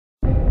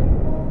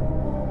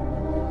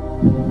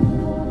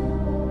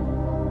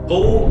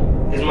Who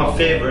is my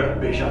favourite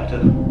British actor?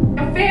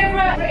 My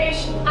favourite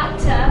British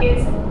actor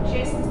is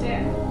Jason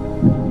Statham.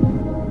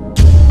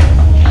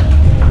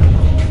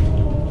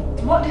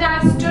 What did I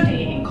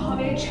study in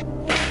college?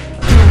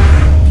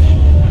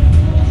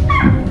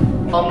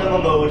 I'm in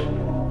my mode.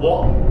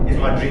 What is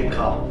my dream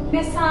car?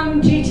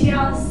 Nissan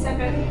GTR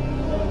 7.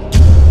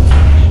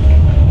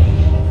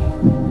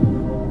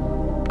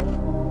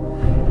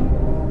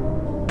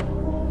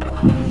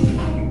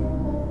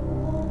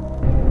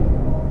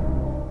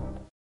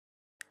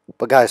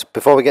 But guys,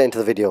 before we get into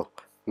the video,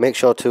 make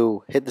sure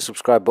to hit the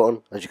subscribe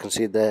button, as you can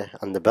see there,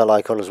 and the bell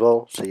icon as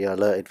well, so you're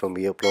alerted when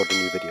we upload a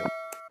new video.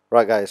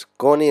 Right guys,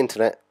 go on the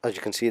internet, as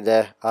you can see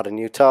there, add a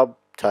new tab,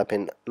 type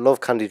in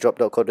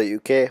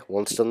lovecandydrop.co.uk.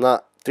 Once done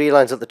that, 3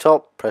 lines at the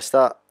top, press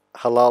that,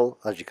 halal,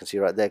 as you can see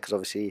right there, because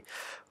obviously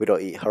we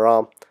don't eat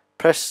haram.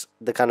 Press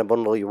the kind of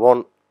bundle you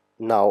want.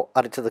 Now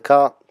add it to the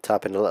cart,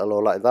 type in a little O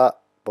like that,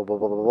 boom, boom,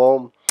 boom, boom,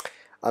 boom,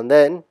 and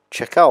then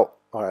check out.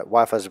 Alright,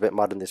 Wi-Fi's a bit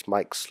mad and this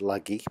mic's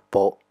laggy,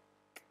 but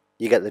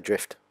you get the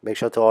drift. Make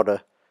sure to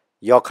order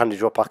your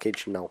Candydrop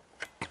package now.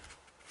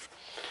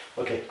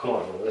 Okay, come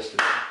on, let's do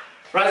it.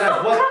 Right guys,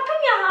 Stop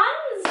clapping your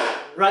hands!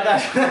 Right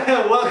guys,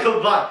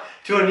 welcome back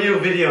to a new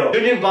video.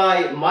 Judging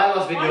by my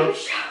last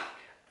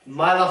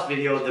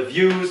video, the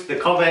views, the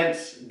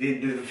comments,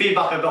 the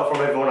feedback I got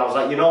from everyone, I was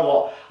like, you know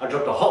what? I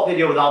dropped a hot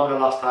video with Amna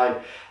last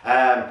time,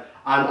 and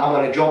I'm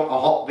going to drop a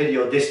hot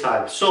video this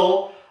time.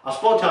 So I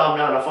spoke to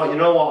Amna and I thought, you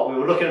know what, we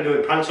were looking at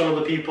doing pranks on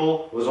other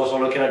people, we was also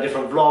looking at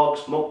different vlogs,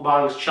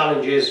 mukbangs,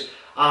 challenges,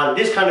 and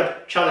this kind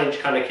of challenge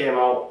kind of came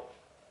out,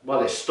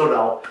 well, it stood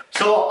out.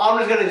 So I'm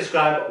just going to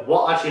describe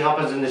what actually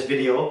happens in this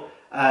video.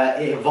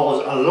 It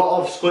involves a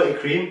lot of squirty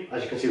cream.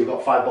 As you can see, we've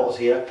got 5 bottles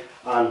here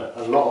and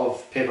a lot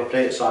of paper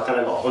plates, so I kind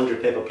of got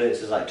 100 paper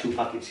plates. There's like 2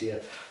 packets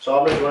here. So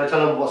I'm just going to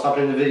tell them what's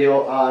happening in the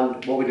video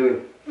and what we're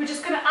doing. We're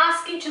just going to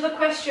ask each other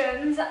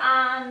questions,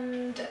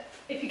 and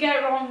if you get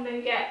it wrong, then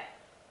you get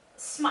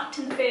smacked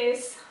in the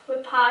face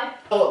with pie.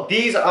 So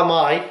these are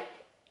my,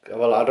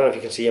 well, I don't know if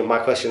you can see my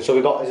questions. So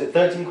we got, is it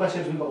 13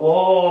 questions? We got,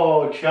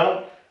 whoa,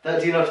 champ,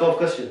 13 or 12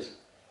 questions.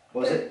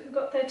 What was it? We've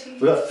got 13.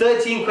 We got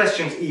 13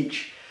 questions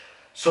each.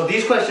 So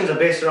these questions are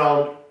based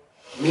around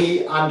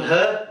me and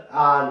her,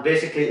 and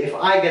basically if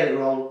I get it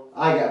wrong,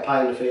 I get a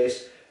pie in the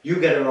face. You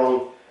get it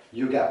wrong,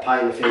 you get a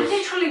pie in the face. I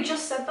literally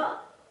just said that.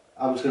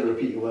 I'm just going to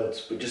repeat your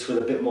words, but just with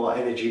a bit more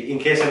energy. In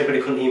case anybody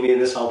couldn't hear me in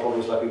the sound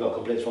problems like we got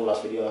complaints from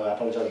last video, I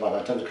apologise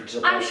about that.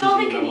 I'm sure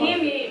they can hear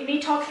me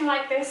talking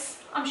like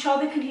this. I'm sure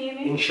they can hear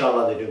me.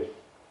 Inshallah they do.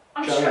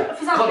 I'm sure.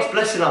 God's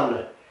blessing,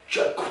 Amna.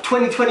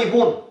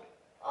 2021.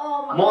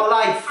 Oh my more God.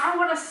 life. I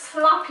want to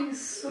slap you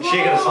so. She's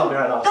going to slap me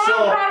right now. Don't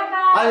So, right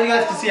now. as you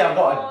guys can see, I've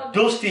got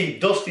a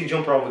dusty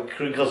jumper on with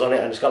crinkles on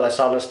it, and it's got like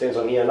sauna stains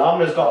on here. And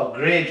Amna's got a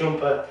grey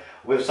jumper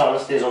with sauna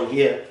stains on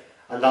here,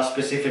 and that's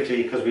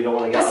specifically because we don't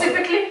want to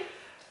get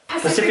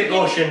Pacific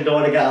Ocean, don't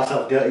want to get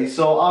ourselves dirty.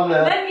 So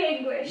Amna, let me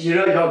English. You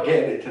know you're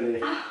getting it today.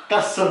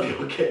 That's something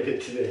you're getting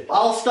it today.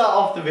 I'll start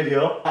off the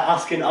video by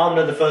asking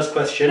Amna the first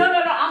question. No,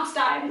 I'm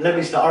starting. Let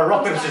me start. Alright,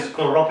 rock, paper, scissors.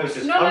 Come on, rock, paper,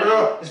 scissors.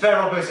 No, it's fair,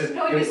 rock, paper, scissors.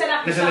 No, you said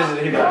after. Listen,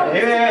 here we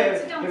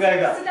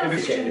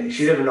go.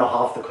 She doesn't know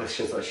half the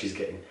questions that she's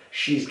getting.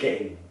 She's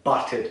getting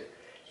battered.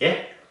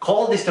 Yeah?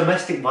 Call this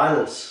domestic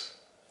violence.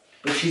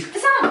 But she's...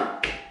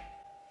 Faizaan!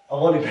 I'm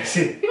only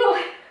messing.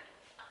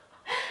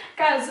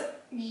 Guys...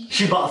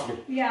 She batters me.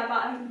 Yeah,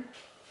 batting.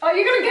 Oh,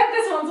 you're gonna get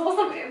this one, so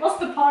what's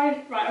the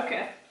point? Right,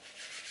 okay.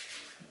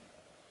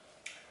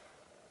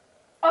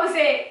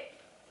 Obviously,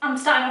 I'm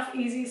starting off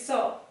easy,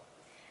 so...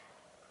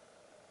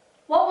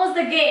 What was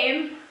the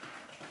game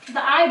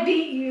that I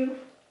beat you?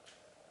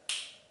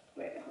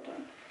 Wait, hold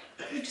on.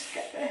 Let me just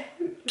get there.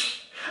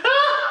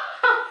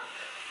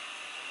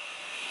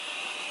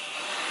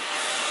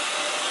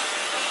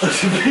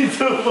 That's a bit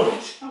too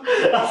much.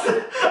 Okay. That's a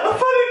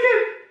funny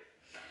game.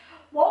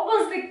 What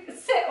was the...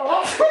 Sit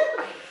up.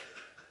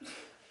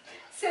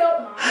 Sit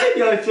up, man.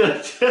 Yo, chill.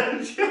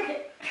 Okay.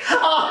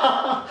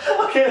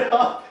 Okay,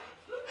 now.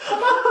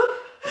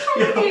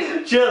 Yo,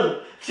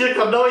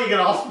 chill. I know you're going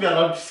to ask me and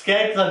I'm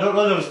scared because I don't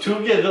know there was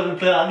 2 games that we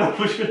played. I know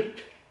which one.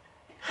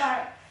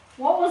 Right.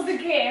 What was the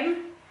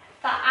game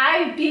that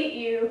I beat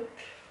you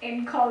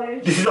in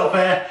college? This is not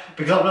fair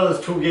because I know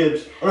there's 2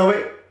 games. Oh no,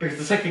 wait. Because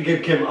the second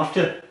game came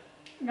after.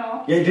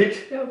 No. Yeah, you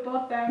did? They were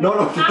both them. No.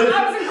 I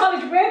was in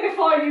college way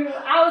before you.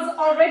 I was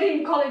already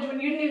in college when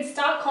you didn't even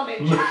start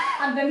college.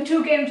 And then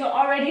 2 games were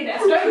already there.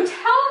 So don't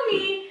tell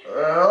me.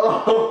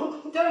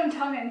 Don't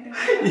tell me anything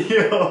like that.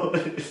 Yo,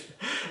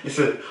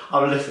 listen.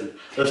 Listen.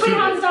 Put your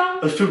hands down.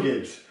 There's 2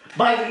 games.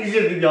 Mine's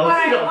easier than yours.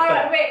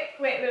 Alright,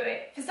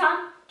 wait.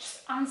 Faizaan,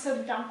 just answer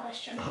the damn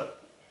question.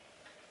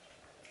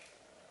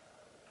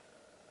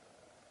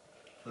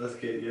 First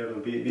game you ever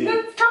beat me.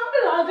 Talk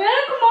louder.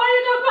 Come on,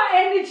 you talk about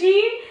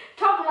energy.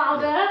 Talk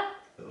louder.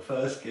 The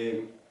first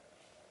game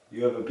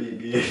you ever beat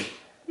me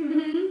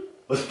in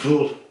was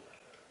pool.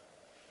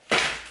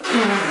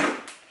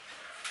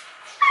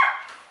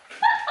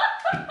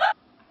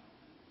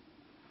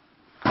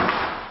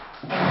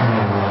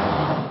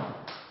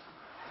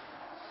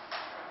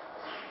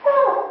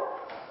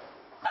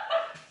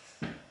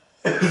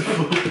 was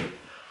pool.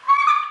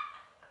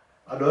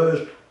 I know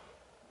it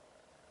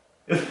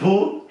was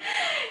pool.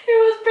 It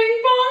was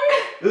ping pong.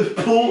 It was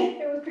pool.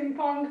 It was ping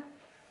pong.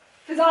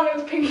 Faizaan, it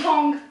was ping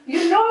pong.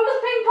 You know it was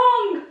ping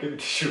pong. Give me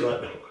tissue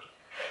right now.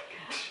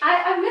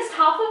 I missed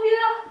half of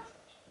you.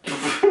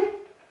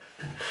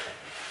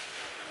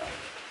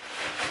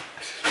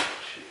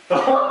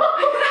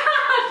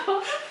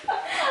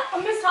 I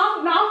missed half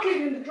of now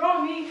giving the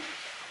draw me.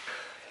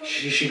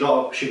 She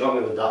got me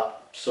with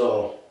that.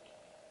 So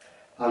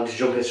I'm just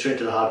jumping straight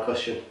to the hard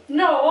question.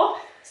 No,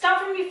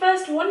 start from your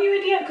first one, you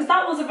idiot, because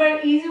that was a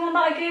very easy one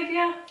that I gave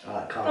you.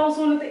 Alright, That was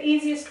one of the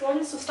easiest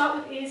ones, so start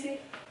with easy.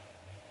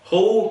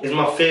 Who is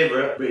my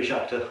favourite British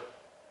actor?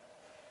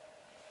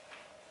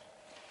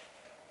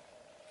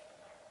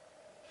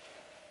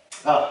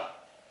 Ah,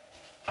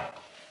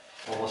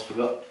 almost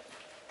forgot.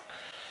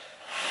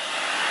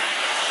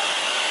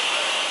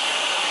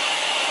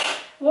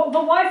 What,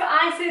 but what if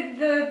I say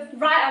the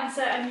right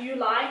answer and you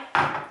lie?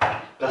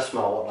 That's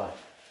my what line?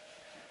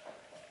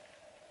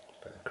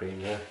 Bit of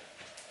cream there.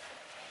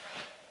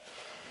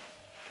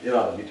 You're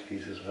out of me to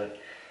pieces, right?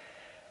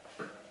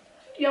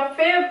 Your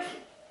favourite...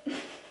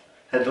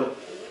 Head up,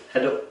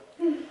 head up.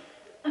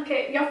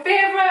 Okay, your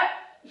favourite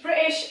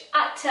British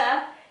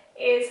actor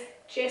is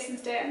Jason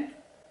Statham.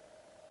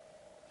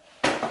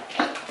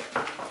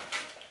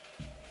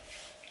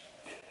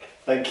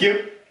 Thank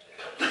you,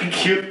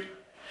 thank you.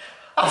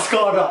 I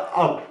scored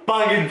a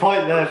banging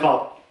point there, fam.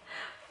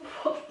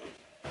 Sorry,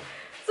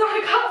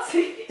 I can't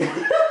see. I'm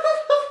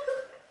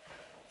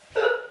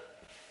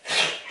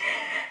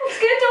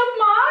scared to open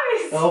my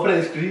eyes. No, open it,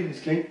 it's clean, it's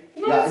clean.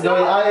 No, Yeah, it's no, not.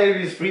 your eye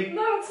area is free.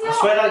 No, it's I not.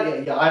 swear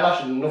that your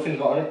eyelash and nothing's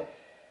got on it.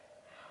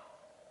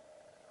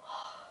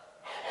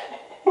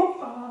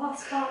 Oh,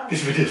 that's bad.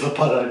 This video's a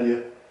bad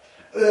idea.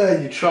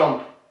 You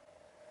tramp.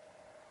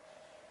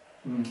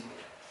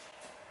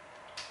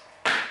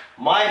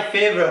 My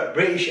favourite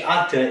British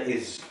actor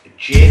is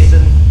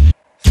Jason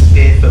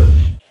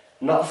Statham.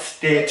 Not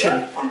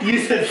Statham. You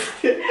said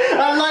Statham.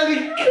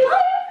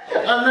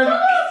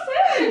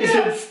 You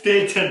said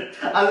Statham.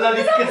 I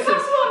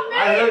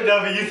don't know,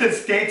 but you said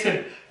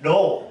Statham.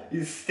 No,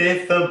 it's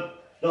Statham,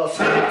 not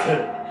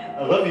Statham.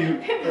 I love you.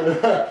 I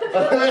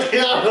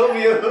love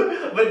you,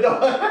 but no.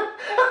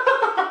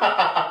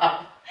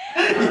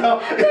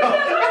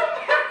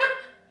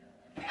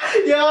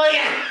 Yo,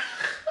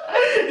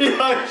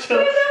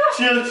 chill.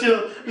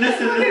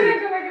 Listen.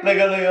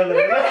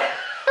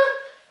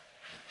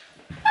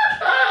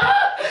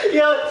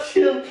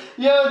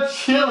 Yo,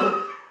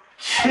 chill.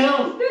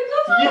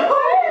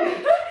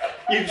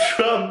 You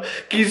tramp.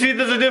 Can you see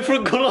there's a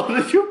different colour on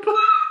the tube?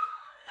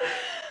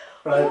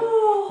 Right.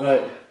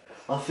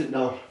 I'll sit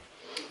down.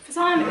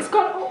 Faizaan, it's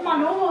gone up my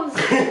nose.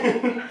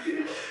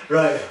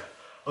 Right.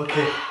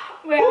 Okay.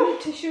 Wait, I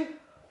need tissue.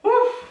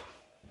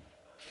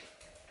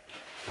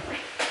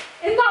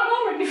 In that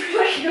moment, you feel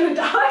like you're gonna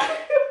die.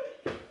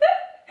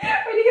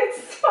 When you get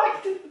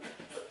smacked.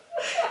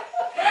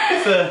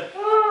 It's a.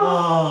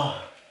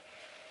 Oh,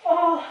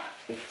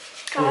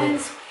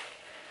 guys.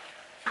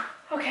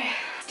 Okay,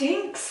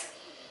 stinks.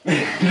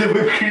 The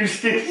whipped cream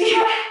sticks.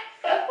 Yeah,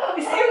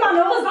 it's in my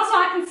nose. That's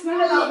why I can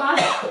smell it that bad.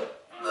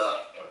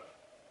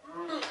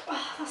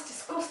 Oh, that's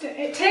disgusting.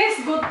 It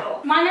tastes good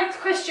though. My next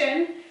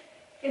question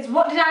is,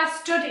 what did I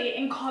study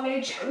in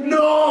college?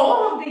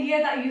 No. The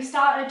year that you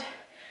started.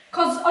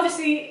 Because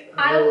obviously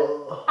I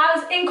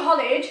was in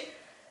college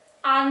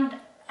and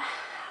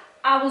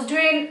I was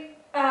doing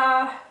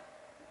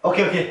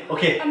Okay.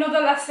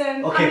 another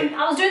lesson. Okay. I mean,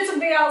 I was doing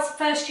something else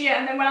first year,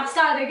 and then when I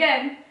started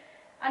again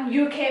and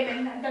you came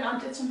in, and then I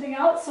did something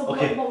else. So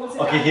Okay. what was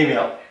it? Okay, hear me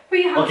out. Put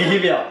your hands Okay,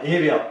 hear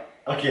me out.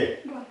 Okay.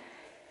 Go on.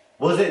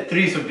 Was it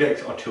 3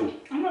 subjects or 2?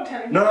 I'm not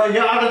telling you. No,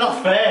 that's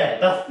fair.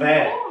 That's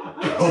fair. No, I'm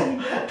not telling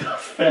you.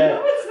 That's fair.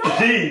 No, it's not.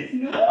 Please.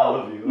 No. I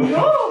love you.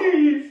 No.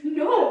 Please.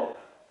 No.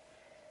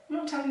 I'm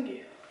not telling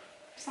you.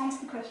 Just answer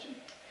the question.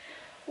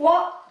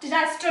 What did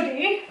I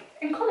study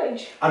in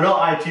college? I know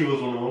IT was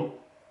one of them.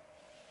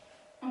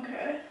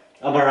 Okay.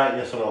 Am I right?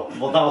 Yes or no?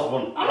 Well, that was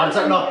one. I'm not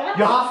Answer, no. telling you.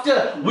 You have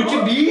to. What do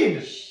you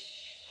mean?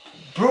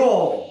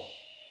 Bro.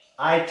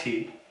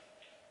 IT.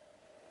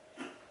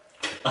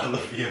 I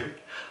love you.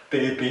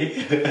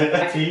 Baby.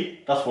 IT.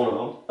 That's one of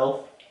them.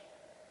 Health.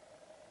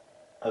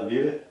 I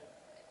view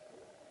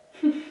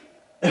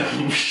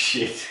it.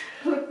 Shit.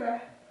 Look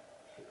there.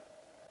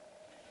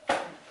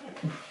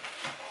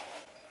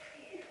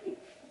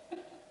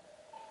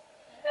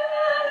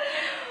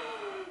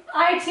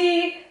 IT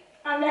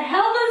and the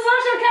health and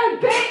social care,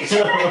 bitch!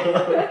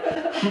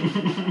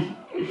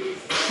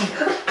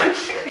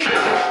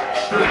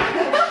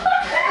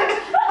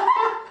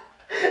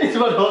 It's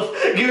my nose.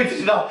 Give it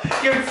to now.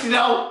 Give it to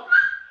now.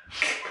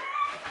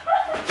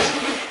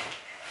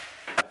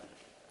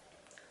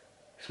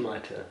 It's my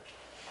turn.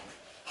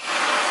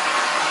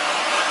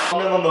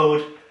 I'm in my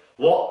mode.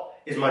 What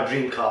is my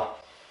dream car?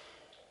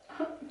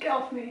 Get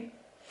off me.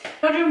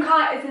 My dream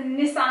car is a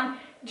Nissan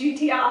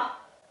GTR.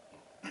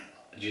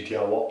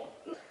 GTR what?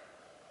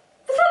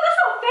 That's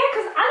not fair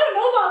because I don't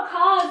know about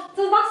cars.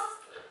 So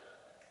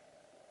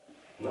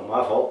Not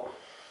my fault.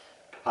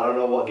 I don't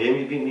know what game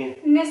you beat me in.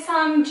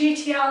 Nissan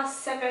GTR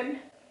 7.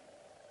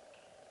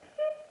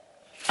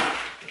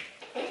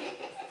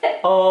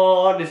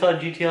 Oh, Nissan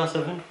GTR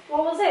 7.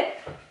 What was it?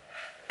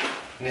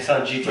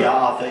 Nissan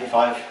GTR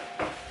 35.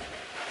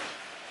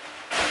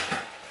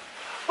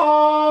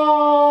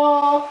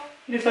 Oh,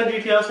 Nissan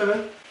GTR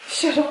 7.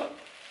 Shut up.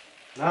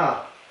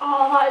 Nah.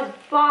 Oh, that is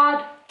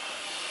bad.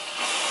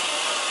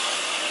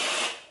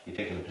 You're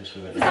taking the piss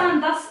with it.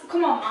 Faizaan,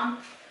 come on, man.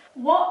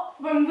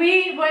 When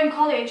we were in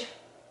college,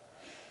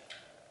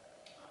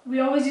 we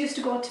always used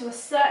to go to a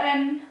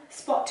certain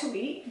spot to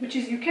eat, which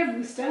is UK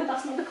Rooster.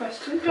 That's not the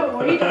question. Don't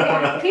worry, don't get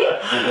happy.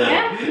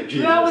 Yeah?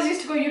 We always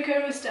used to go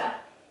UK Rooster.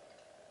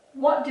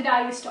 What did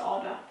I used to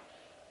order?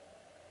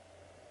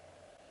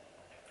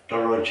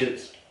 Doner and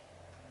chips.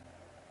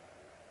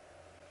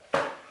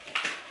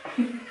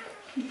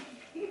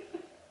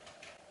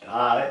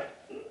 Alright.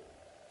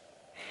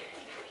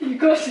 You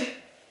got it.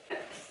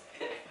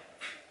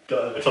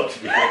 Don't ever talk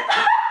to me. What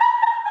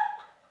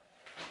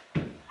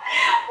do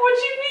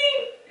you mean?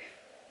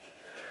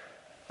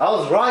 I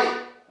was right.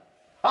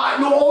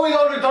 No, all we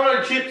ordered doner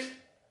and chips.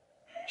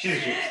 Cheese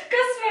and chips.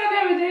 Guess what I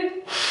never did?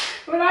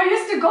 When I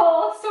used to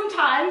go,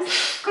 sometimes,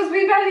 because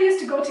we barely used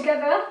to go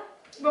together,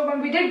 but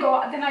when we did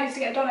go, then I used to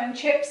get doner and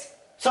chips.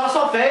 So that's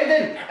not fair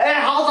then.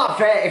 How's that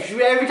fair? If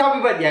every time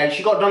we went there and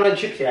she got doner and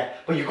chips, yeah,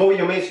 but you go with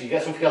your mates and you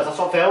get something else, that's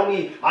not fair on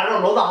me. I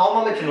don't know that. How am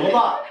I meant to know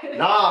that?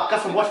 Nah,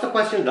 Cousin, what's the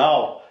question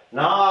now?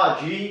 Nah,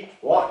 G,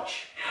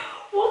 watch.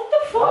 What the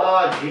fuck?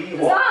 Nah, G,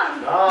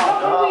 watch.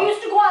 Nah. We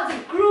used to go as a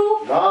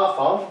group. Nah,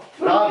 fam.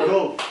 Nah,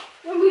 go.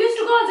 When we used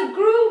to go as a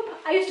group,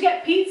 I used to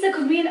get pizza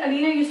because me and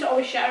Alina used to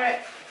always share it.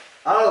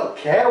 I don't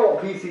care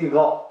what pizza you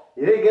got.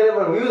 You didn't get it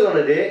when we was on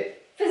a date.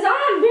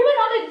 Faizaan,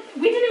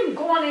 we didn't even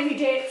go on any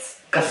dates.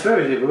 I swear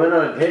we did. We went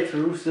on a date to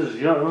Roosters.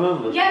 You don't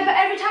remember? Yeah, but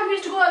every time we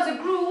used to go as a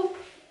group,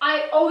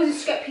 I always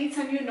used to get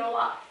pizza and you know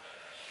that.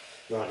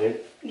 No, I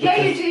didn't. Yeah,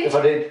 Because you did. If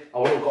I did, I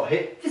wouldn't have got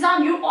hit.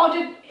 Faizaan, you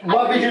ordered...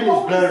 My vision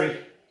is blurry.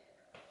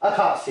 I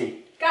can't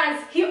see.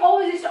 Guys, he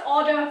always used to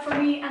order for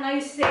me and I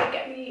used to say,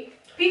 get me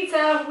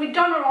pizza with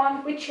doner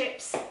on, with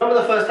chips.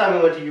 Remember the first time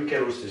we went to UK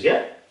Roosters,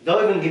 yeah?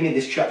 Don't even give me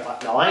this chat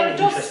back now. I ain't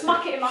Just interested.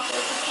 smack it in my face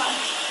this time.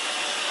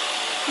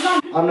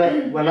 I'm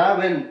like, when I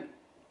went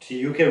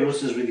to UK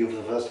Roosters with you for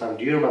the first time,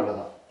 do you remember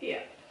that? Yeah.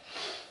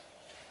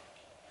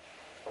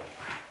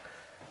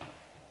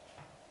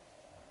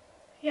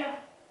 Yeah,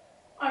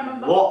 I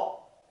remember. What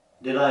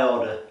did I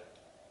order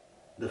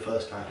the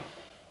first time?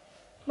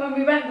 When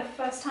we went the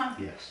first time?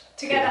 Yes.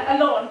 Together,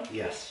 alone?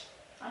 Yes.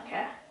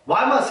 Okay.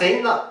 Why am I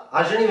saying that?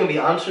 I shouldn't even be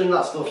answering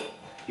that stuff.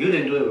 You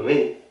didn't do it with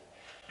me.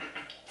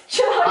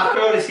 I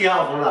can only see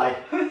out of one eye.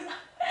 I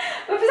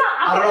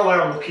don't know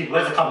where I'm looking.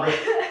 Where's the camera?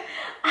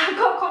 I've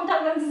got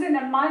contact lenses in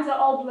and mine are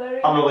all blurry.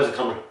 I don't know where's the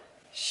camera.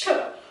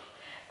 Shut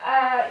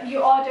up.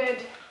 You ordered...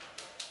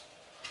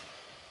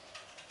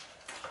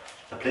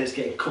 The plate's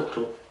getting cooked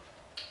up.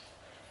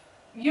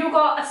 You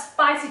got a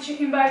spicy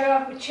chicken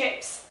burger with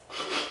chips.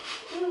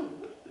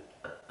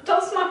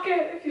 Don't smack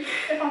it if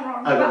I'm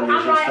wrong. I got an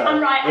Asian style.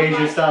 I'm right.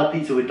 Asian style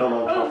pizza with doner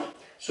on top.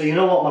 So you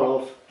know what, my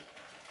love?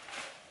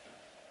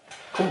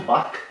 Come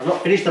back. I'm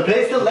not finished. The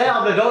plate's still there.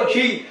 Don't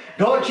cheat.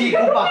 Don't cheat.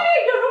 Come back.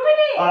 You're rubbing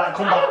it. Alright,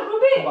 come I back. don't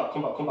rub it.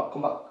 Come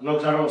back. No,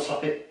 because I don't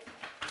slap it.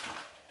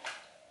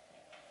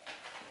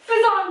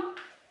 Faizaan.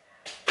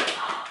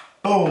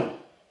 Boom.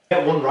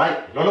 Get one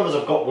right. None of us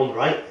have got one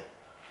right.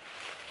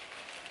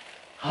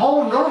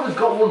 How? None of us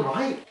got one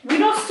right. We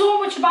know so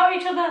much about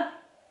each other.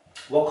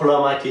 What colour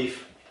are my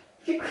teeth?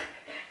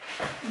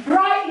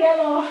 Bright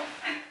yellow.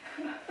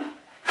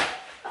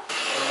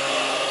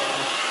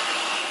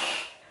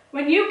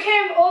 When you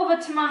came over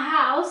to my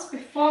house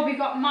before we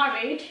got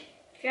married,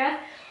 yeah,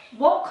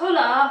 what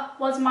colour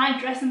was my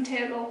dressing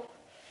table?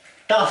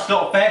 That's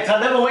not fair, 'cause I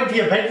never went to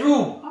your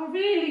bedroom. Oh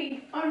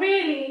really? Oh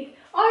really?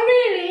 Oh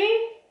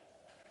really?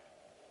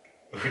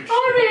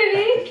 Oh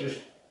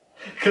really?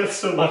 That's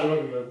so much I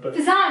don't remember.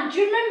 Faizaan, do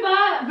you remember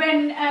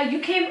when you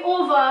came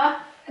over?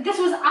 This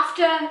was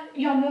after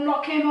your mum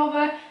lot came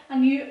over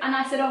and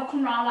I said, oh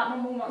Kumran, like my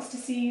mum wants to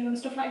see you and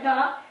stuff like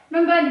that.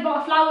 Remember, you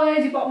bought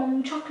flowers, you bought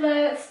mum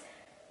chocolates,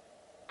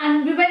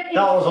 and we went in.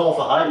 That was all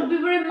for hype. We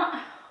were in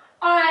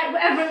alright,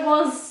 whatever it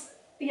was,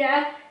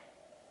 yeah.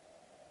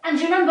 And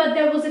do you remember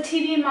there was a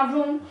TV in my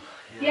room,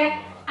 yeah?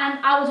 And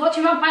I was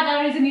watching Vampire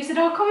Diaries and you said,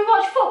 oh, can we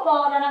watch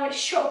football? And I went,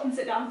 shut up and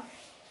sit down.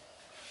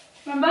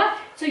 Remember?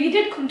 So you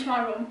did come to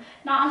my room.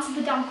 Now answer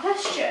the damn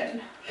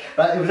question.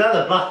 Right, it was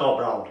either black or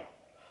brown.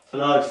 So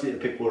now I just need to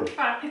pick one.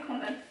 Alright, pick one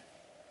then.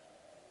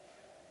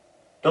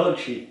 Don't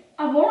cheat.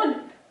 I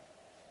won't.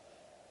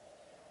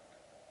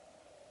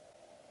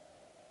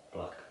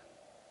 Black.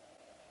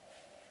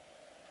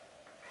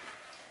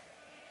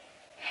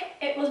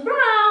 It was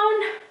brown.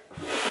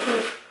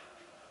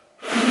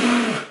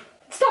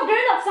 Stop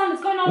doing that sound,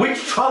 it's going on.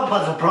 Which tramp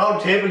has a brown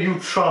table, you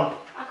tramp?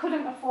 I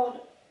couldn't afford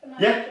a nice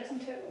Yeah? dressing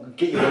table.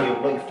 Get your money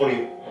up, make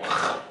funny.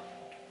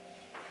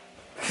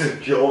 This is a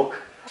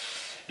joke.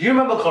 Do you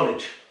remember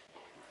college?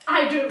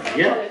 I do remember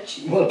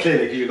college. Well,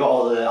 clearly, because you got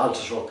all the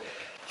answers wrong.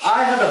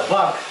 I had a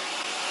bag.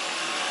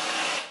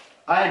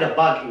 I had a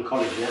bag in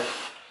college, yeah?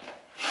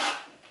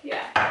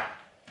 Yeah.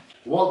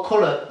 What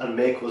colour and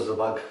make was the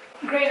bag?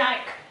 Grey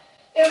Nike.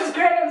 It was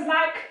grey, it was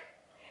Nike.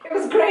 It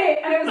was grey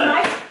and it was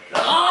Nike.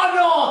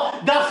 Oh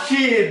no! That's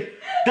cheating!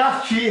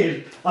 That's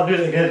cheating! I'll do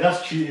it again,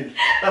 that's cheating.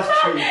 That's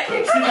cheating.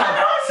 Sit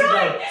down, sit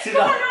down, sit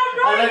down.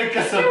 And then it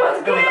gets It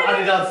was grey.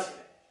 Adidas.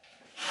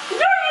 No,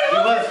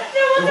 It was.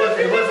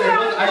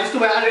 I used to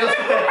wear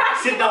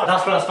Adidas. Sit down.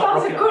 That's when I stopped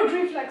rocking. That was a good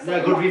reflex.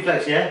 Yeah, good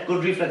reflex, yeah?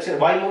 Good reflex.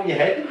 Why move your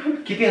head?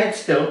 Keep your head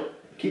still.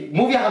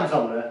 Move your hands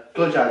on there.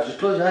 Close your eyes. Just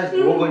close your eyes.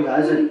 You won't go in your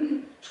eyes.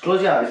 Just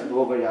close your eyes. You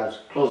won't go in your eyes.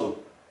 Close them.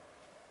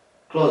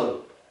 Close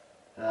them.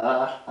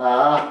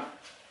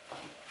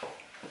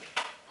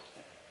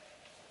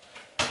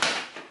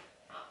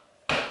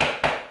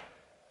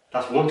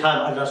 That's one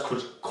time Adidas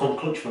could come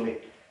clutch for me.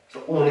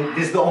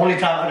 This is the only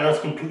time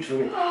Adidas come clutch for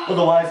me.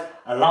 Otherwise,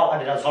 allow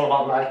Adidas. It's all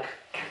about Nike.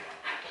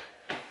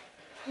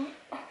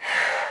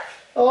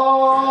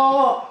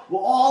 Oh, with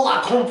all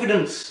that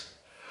confidence.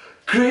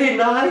 Great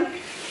Nike.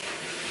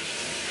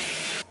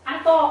 I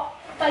thought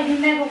that you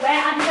never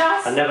wear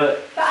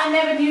Adidas. But I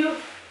never knew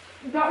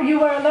that you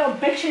were a little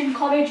bitch in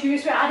college. You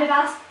used to wear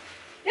Adidas.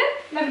 Yeah,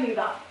 never knew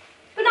that.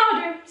 But now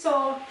I do.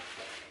 So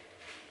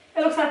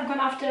it looks like I'm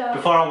gonna have to.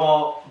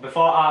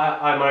 Before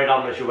I married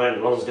Amna, she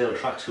went Lonsdale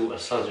tracksuit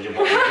as Sans Jabot.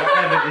 Don't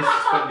ever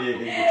disrespect me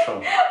again, you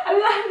tramp.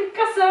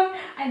 Because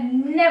I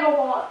never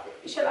wore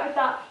shit like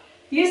that.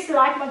 You used to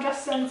like my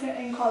dress sense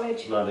in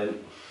college. No, I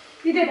didn't.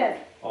 You didn't?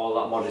 All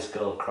that modest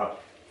girl crap.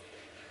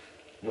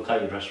 Look how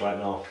you dress right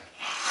now.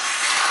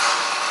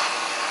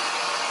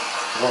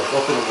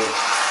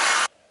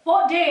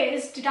 What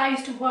days did I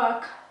used to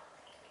work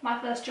my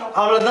first job?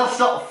 Oh, no, that's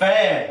not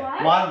fair.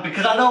 Why? Why?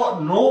 Because I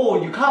don't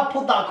know. You can't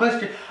put that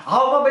question.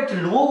 How am I meant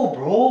to know,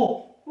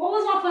 bro? What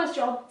was my first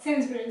job?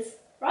 Sainsbury's,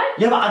 right?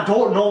 Yeah, but I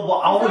don't know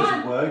what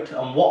hours you worked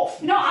and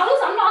what. No, I'm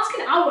not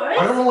asking hours.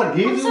 I don't know what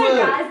days I'm you sorry,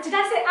 worked. guys. Did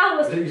I say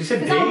hours? You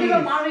said Because when we got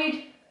days.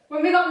 married.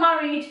 When we got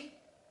married.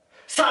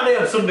 Saturday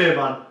or Sunday,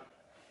 man.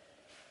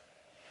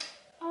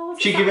 Oh, was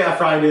it She give it a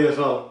Friday as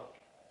well.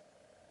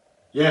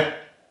 Yeah.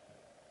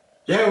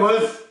 Yeah, it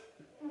was.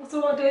 So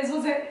what days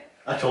was it?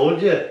 I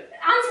told you. Answer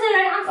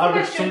the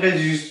question. Some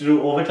days you used to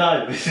do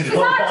overtime. Don't Answer the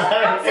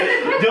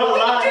question. Don't What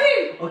lie. are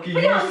you doing? Okay, Put you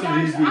it used on, to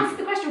guys. lose me. Answer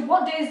the question.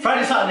 What days? did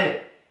Friday, you-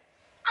 Saturday.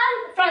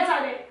 And Friday,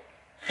 Saturday.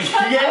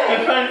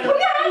 Yeah, Friday. Put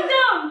your hands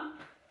down.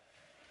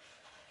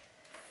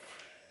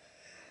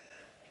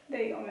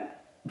 There you go, mate.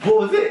 What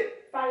was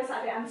it? Friday,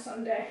 Saturday, and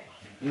Sunday.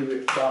 You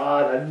were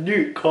bad. I knew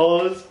it,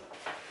 cause.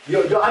 Yo,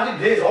 I did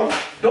this on.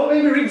 Don't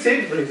make me ring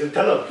Sainsbury's and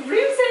tell them. Ring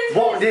Sainsbury's.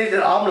 What days did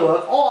Amna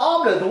work?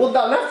 Oh, Amna, the one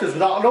that left us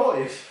without a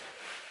notice.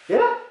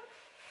 Yeah?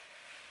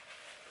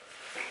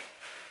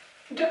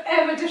 Don't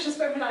ever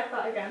disrespect me like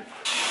that again.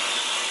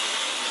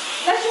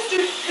 Let's just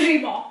do 3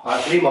 more.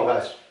 Alright, 3 more,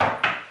 guys.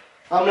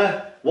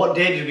 Amna, what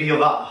day did we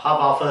have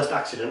our first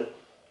accident?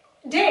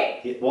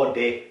 Day. What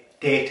day?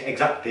 Date,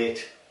 exact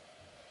date.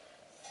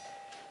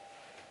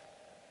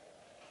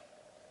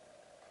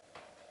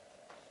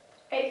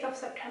 8th of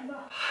September.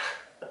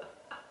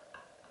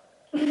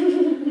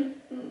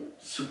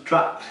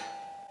 Subtract.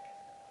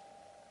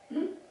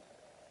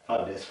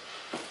 5 days.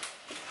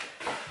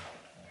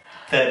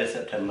 3rd of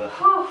September.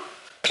 Oh,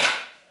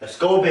 Let's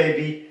go,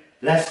 baby.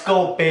 Let's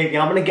go, baby.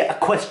 I'm gonna get a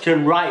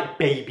question right,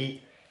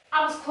 baby.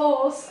 I was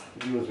close.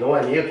 You was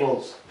nowhere near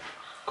close.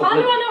 How do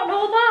I not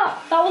know that?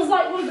 That was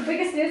like one of the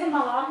biggest days of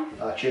my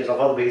life. Cheers, I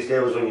thought the biggest day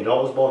was when your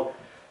daughter was born.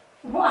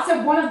 Well, I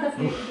said one of the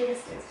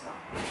biggest days.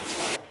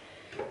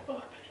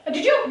 Oh.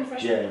 Did you open the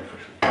fresh? Yeah, for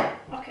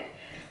sure. Okay.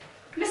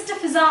 Mr.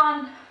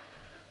 Faizaan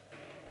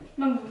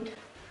Mahmood.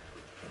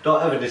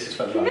 Don't ever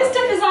disrespect that. Mr.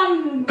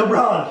 Faizaan Mahmood.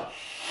 Kumran!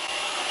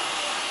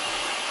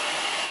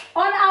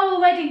 On our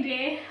wedding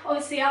day,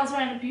 obviously I was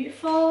wearing a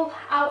beautiful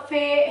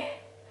outfit.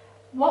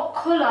 What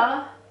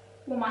colour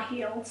were my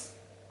heels?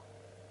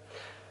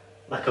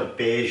 Like a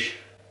beige.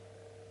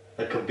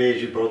 Like a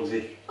beigey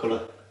bronzy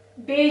colour.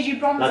 Beigey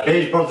bronzy. Like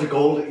beige bronzy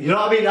gold. You know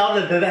what I mean?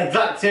 They're the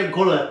exact same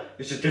colour.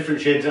 It's just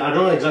different shades. I don't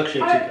know the exact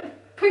shades.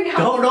 Put your hands.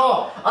 Don't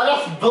know.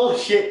 That's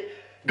bullshit.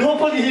 Go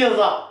put your heels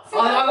up.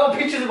 I got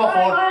pictures of my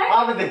phone.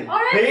 I'm in the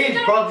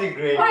beige bronzy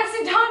grey. Alright,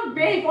 sit down,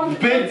 beige bronzy.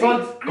 Beige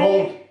bronzy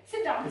gold.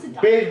 Sit down, sit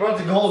down. Beige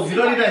bronzy gold. You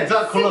don't need the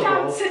exact colour,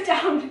 bro. Sit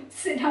down,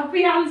 sit down. Put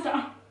your hands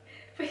down.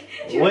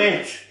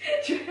 Wait.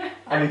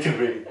 I need to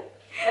breathe.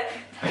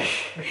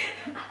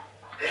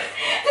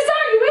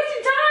 Faizaan, you're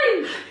wasting time.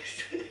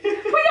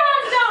 Put your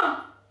hands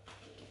down.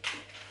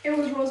 It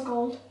was rose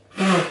gold.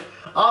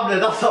 Amna,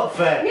 that's not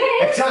fair.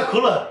 Yeah. Exact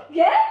colour.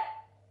 Yeah?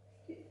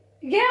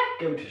 Yeah?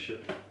 Give me tissue.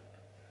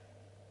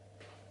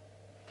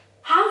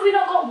 How have we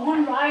not got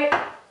one right?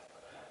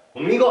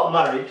 When we got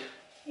married,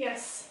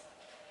 Yes.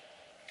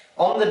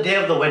 on the day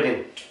of the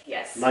wedding,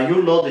 Yes. now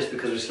you'll know this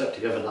because we slept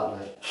together that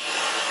night.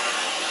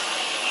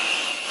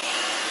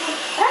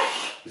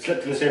 We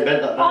slept in the same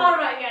bed that night.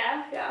 Alright,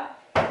 yeah, yeah.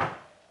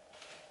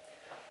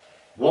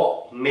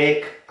 What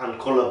make and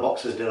colour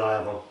boxes did I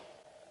have on?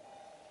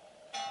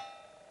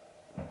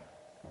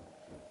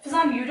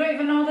 Faizaan, you don't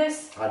even know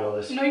this. I know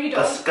this. No, you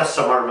don't. Because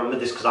someone remember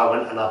this because I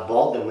went and I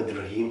bought them with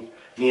Raheem.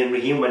 Me and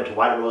Raheem went to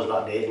White Rose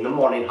that day in the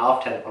morning,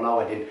 10:30 on our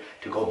wedding,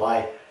 to go buy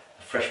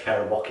a fresh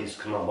pair of bockies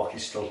because my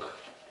bockies stunk.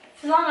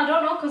 Faizaan, I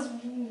don't know because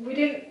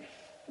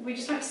we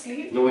just went to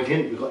sleep. No, we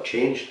didn't. We got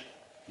changed.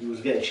 We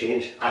was getting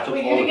changed. I took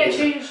Wait, all you the didn't pins.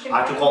 get changed, didn't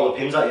I you? took all the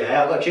pins out of your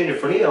hair. I got changed in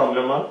front of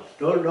you, man.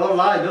 Don't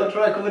lie. Don't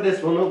try to cover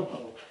this one up.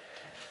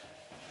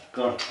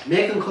 Go on.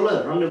 Make them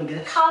colour. Random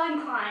guess.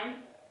 Calvin Klein.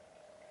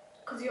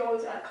 Because you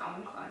always wear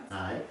Calvin Klein.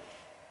 Alright.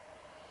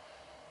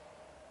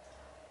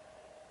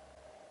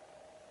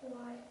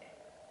 White.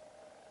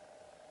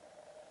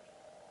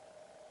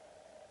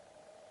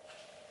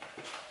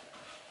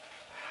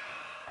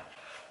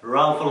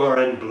 Ralph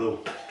Lauren blue.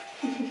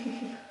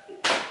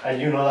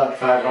 And you know that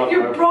fact, Ralph You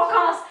Lauren. broke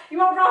us. You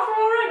want Ralph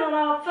Lauren on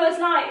our first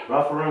night?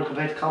 Ralph Lauren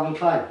compared to Calvin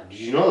Klein. Did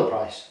you know the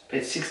price?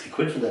 Paid 60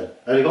 quid for them.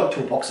 I only got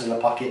 2 boxes in a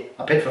packet.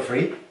 I paid for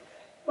free.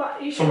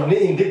 What? You Some sure?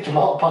 knitting dipped them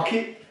out of the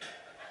packet.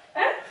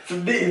 Eh?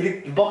 Some knitting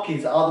dipped the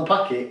bockies out of the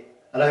packet.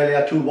 And I only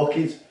had 2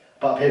 bockies,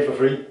 but I paid for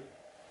free.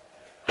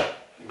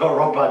 Got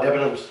robbed by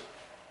Debenhams.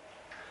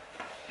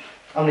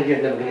 I mean,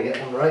 you're never going to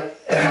get one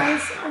right.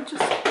 Guys, I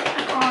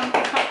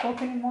can't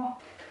cope anymore.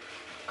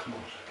 Come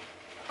on.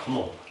 Come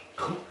on.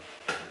 Come on.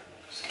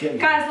 Just get me.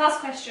 Guys, last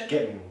question.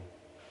 Get me.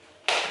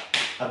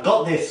 I've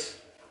got this.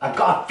 I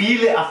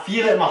feel it. I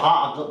feel it in my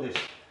heart. I've got this.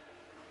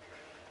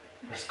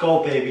 Let's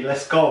go, baby.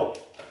 Let's go.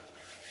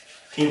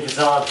 Team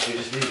Faizaan, we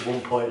just need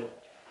 1 point.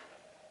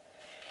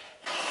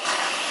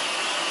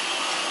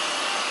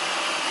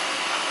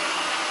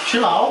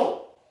 Chill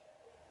out.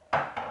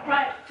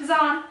 Right,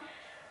 Faizaan.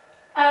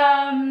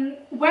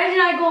 Where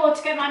did I go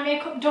to get my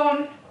makeup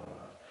done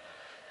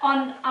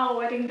on our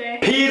wedding day?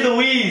 P.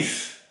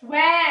 Louise.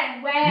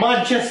 Where?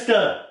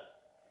 Manchester.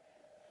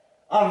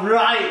 I'm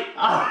right.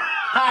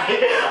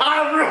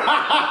 I'm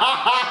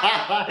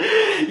right.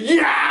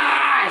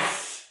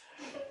 Yes.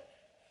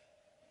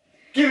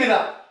 Give me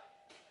that.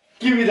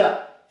 Give me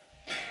that.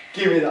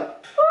 Give me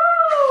that.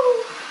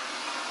 Woo!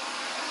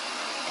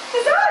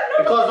 Faizaan, no.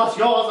 Because that's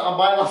yours and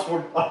my last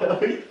one. I'm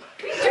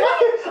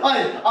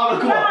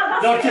come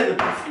on. That's Take it. the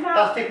piss. Nah.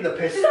 That's taking the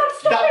piss. Faizaan,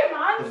 stop it,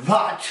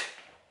 man.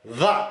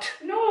 That.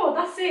 No,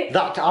 that's it.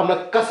 I'm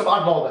like, got some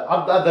add more there.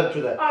 Add them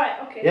to there. Alright,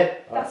 okay. Yeah?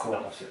 That's cool.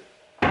 enough. That's it.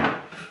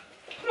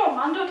 Come on,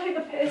 man, don't take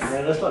the piss.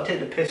 Yeah, let's not take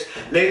the piss.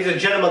 Ladies and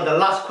gentlemen, the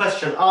last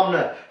question.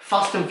 Amna,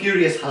 Fast and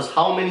Furious has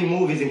how many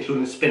movies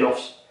including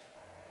spin-offs?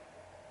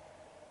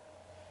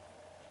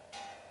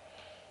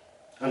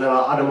 And then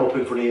I'll add them up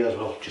in front of you as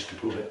well, just to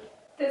prove it.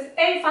 There's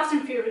 8 Fast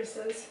and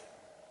Furiouses.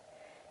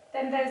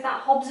 Then there's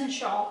that Hobbs and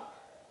Shaw.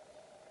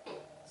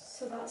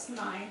 So that's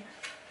 9.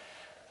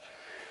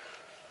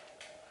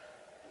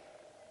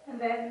 And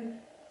then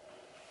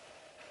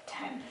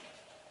 10.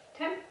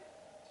 10?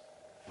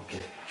 Okay.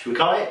 Should we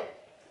count it?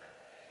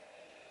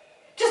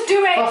 Just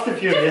do it! Fast and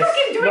Furious. Just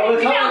fucking do No, it! we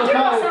Give me, can't, I'll we do it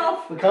can't.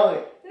 myself! We count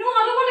it. No,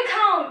 I don't want to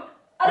count!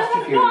 I Fast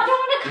and don't want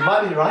to You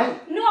count! might be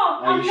right. No,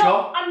 Are I'm you not.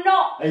 sure? I'm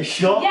not. Are you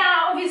sure?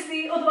 Yeah,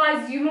 obviously,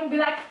 otherwise you won't be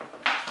like,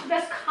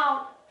 let's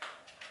count.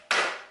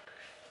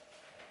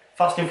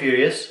 Fast and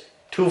Furious.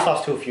 2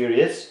 Fast, 2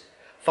 Furious.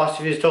 Fast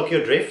and Furious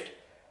Tokyo Drift.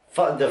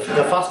 The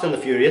Fast and the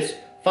Furious.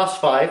 Fast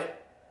 5.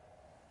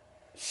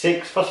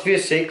 6. Fast and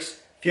Furious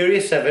 6.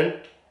 Furious 7.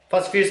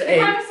 Fast and Furious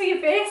 8. I can't see your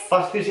face.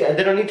 Fast and Furious 8. And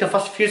then I need to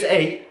Fast and Furious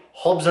 8.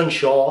 Hobbs and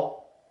Shaw.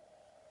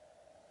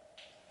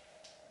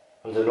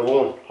 And there's another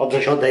one. Hobbs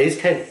and Shaw. There is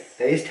 10.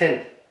 There is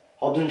 10.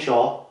 Hobbs and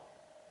Shaw.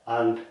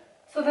 And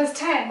So there's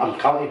 10. I'm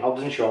counting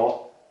Hobbs and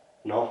Shaw.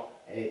 No.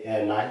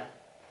 9.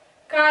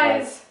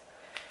 Guys.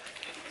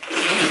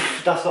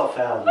 That's not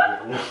fair. I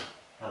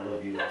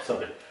love you. I'm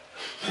sorry.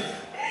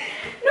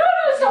 No,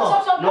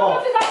 stop. No. No,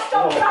 Faizaan,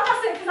 stop. No. Faizaan,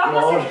 that's it. Faizaan, No.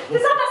 that's it.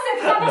 Faizaan, that's it.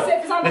 Faizaan, that's it.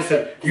 Faizaan, that's Listen,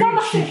 it. Faizaan,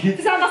 that's it. you-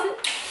 Faizaan, that's it.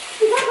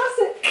 Faizaan, that's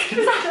it.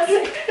 Faizaan, that's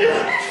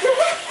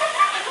it.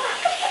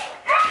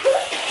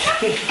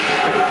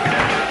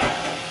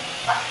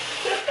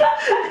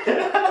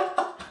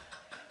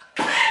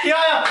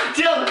 Yeah,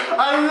 chill.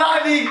 I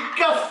love you,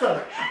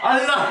 Gusto.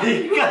 I love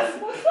you, Gusto.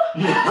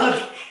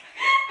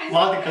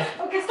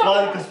 Okay,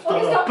 stop. Okay,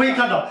 stop. Put your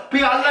hand on. Put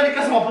your hand on.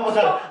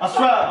 I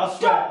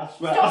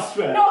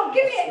swear. No,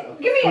 give me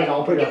it. Give me it.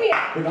 Put it Give me it.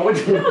 down. No,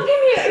 give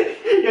me it.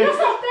 That's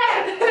not fair.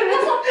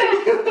 That's not fair.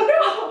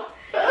 No.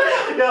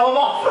 Yeah, I'm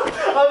off.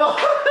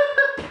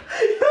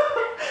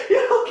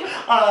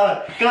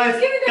 Guys.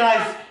 Give me the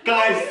can. Give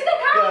me the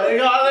can.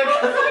 No,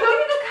 give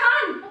me the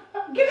can.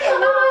 Give me it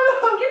now.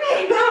 Give me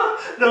it now.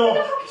 No.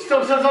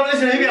 Stop.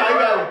 Listen. Here we are.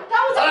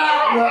 That was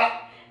unfair.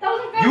 That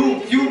was unfair.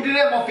 You did it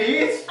at my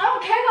face. I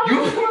don't care.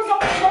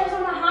 That was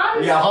on my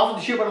hands. Yeah, half of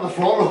the shit went on the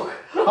floor. Look.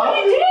 Look what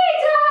you did.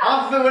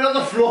 Half of it went on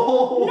the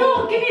floor.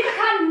 No, give me the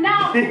can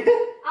now.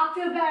 I'll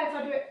feel better if I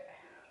do it.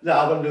 No,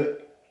 I'm gonna do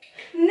it.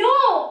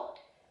 No.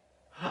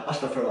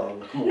 That's not fair.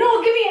 Come on.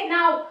 No, give me it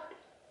now.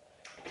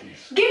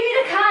 Please. Give me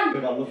the can.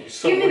 Babe, I love you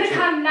so Give me much. the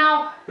can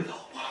now.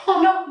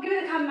 No, give me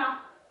the can now.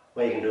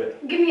 Where you can do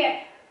it? Give me it.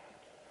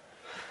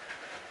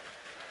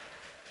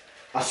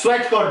 I swear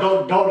to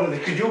God, don't do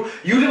this. Cause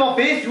you did my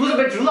face. You wasn't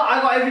meant to do that.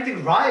 I got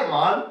everything right,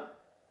 man.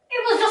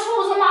 It was just what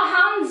was on my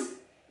hands.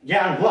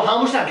 Yeah, and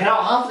how much did I get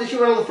out? Half of the shit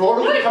went on the floor.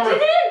 Look at the camera.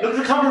 Look at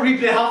the camera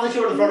replay. Half of the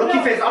shit on the floor. Look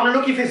your face. I'm a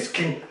lucky face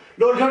king.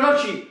 No,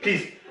 don't cheat,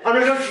 please. I'm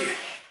not cheat.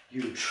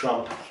 You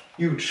trump.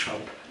 You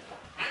trump.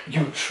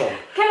 You trump.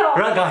 Get off.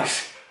 Right,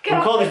 guys.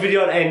 We'll call this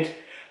video an end.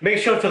 Make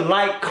sure to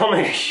like,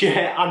 comment,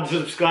 share, and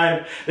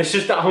subscribe. Let's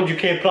just that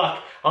 100k plaque.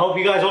 I hope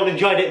you guys all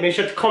enjoyed it. Make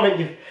sure to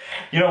comment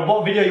you know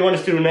what video you want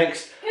us to do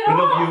next. We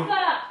love you.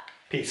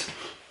 Peace.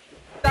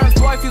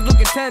 Wife is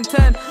looking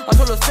 10-10. I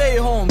told her stay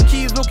home.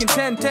 Keys looking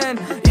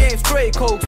 10-10. He ain't straight coke.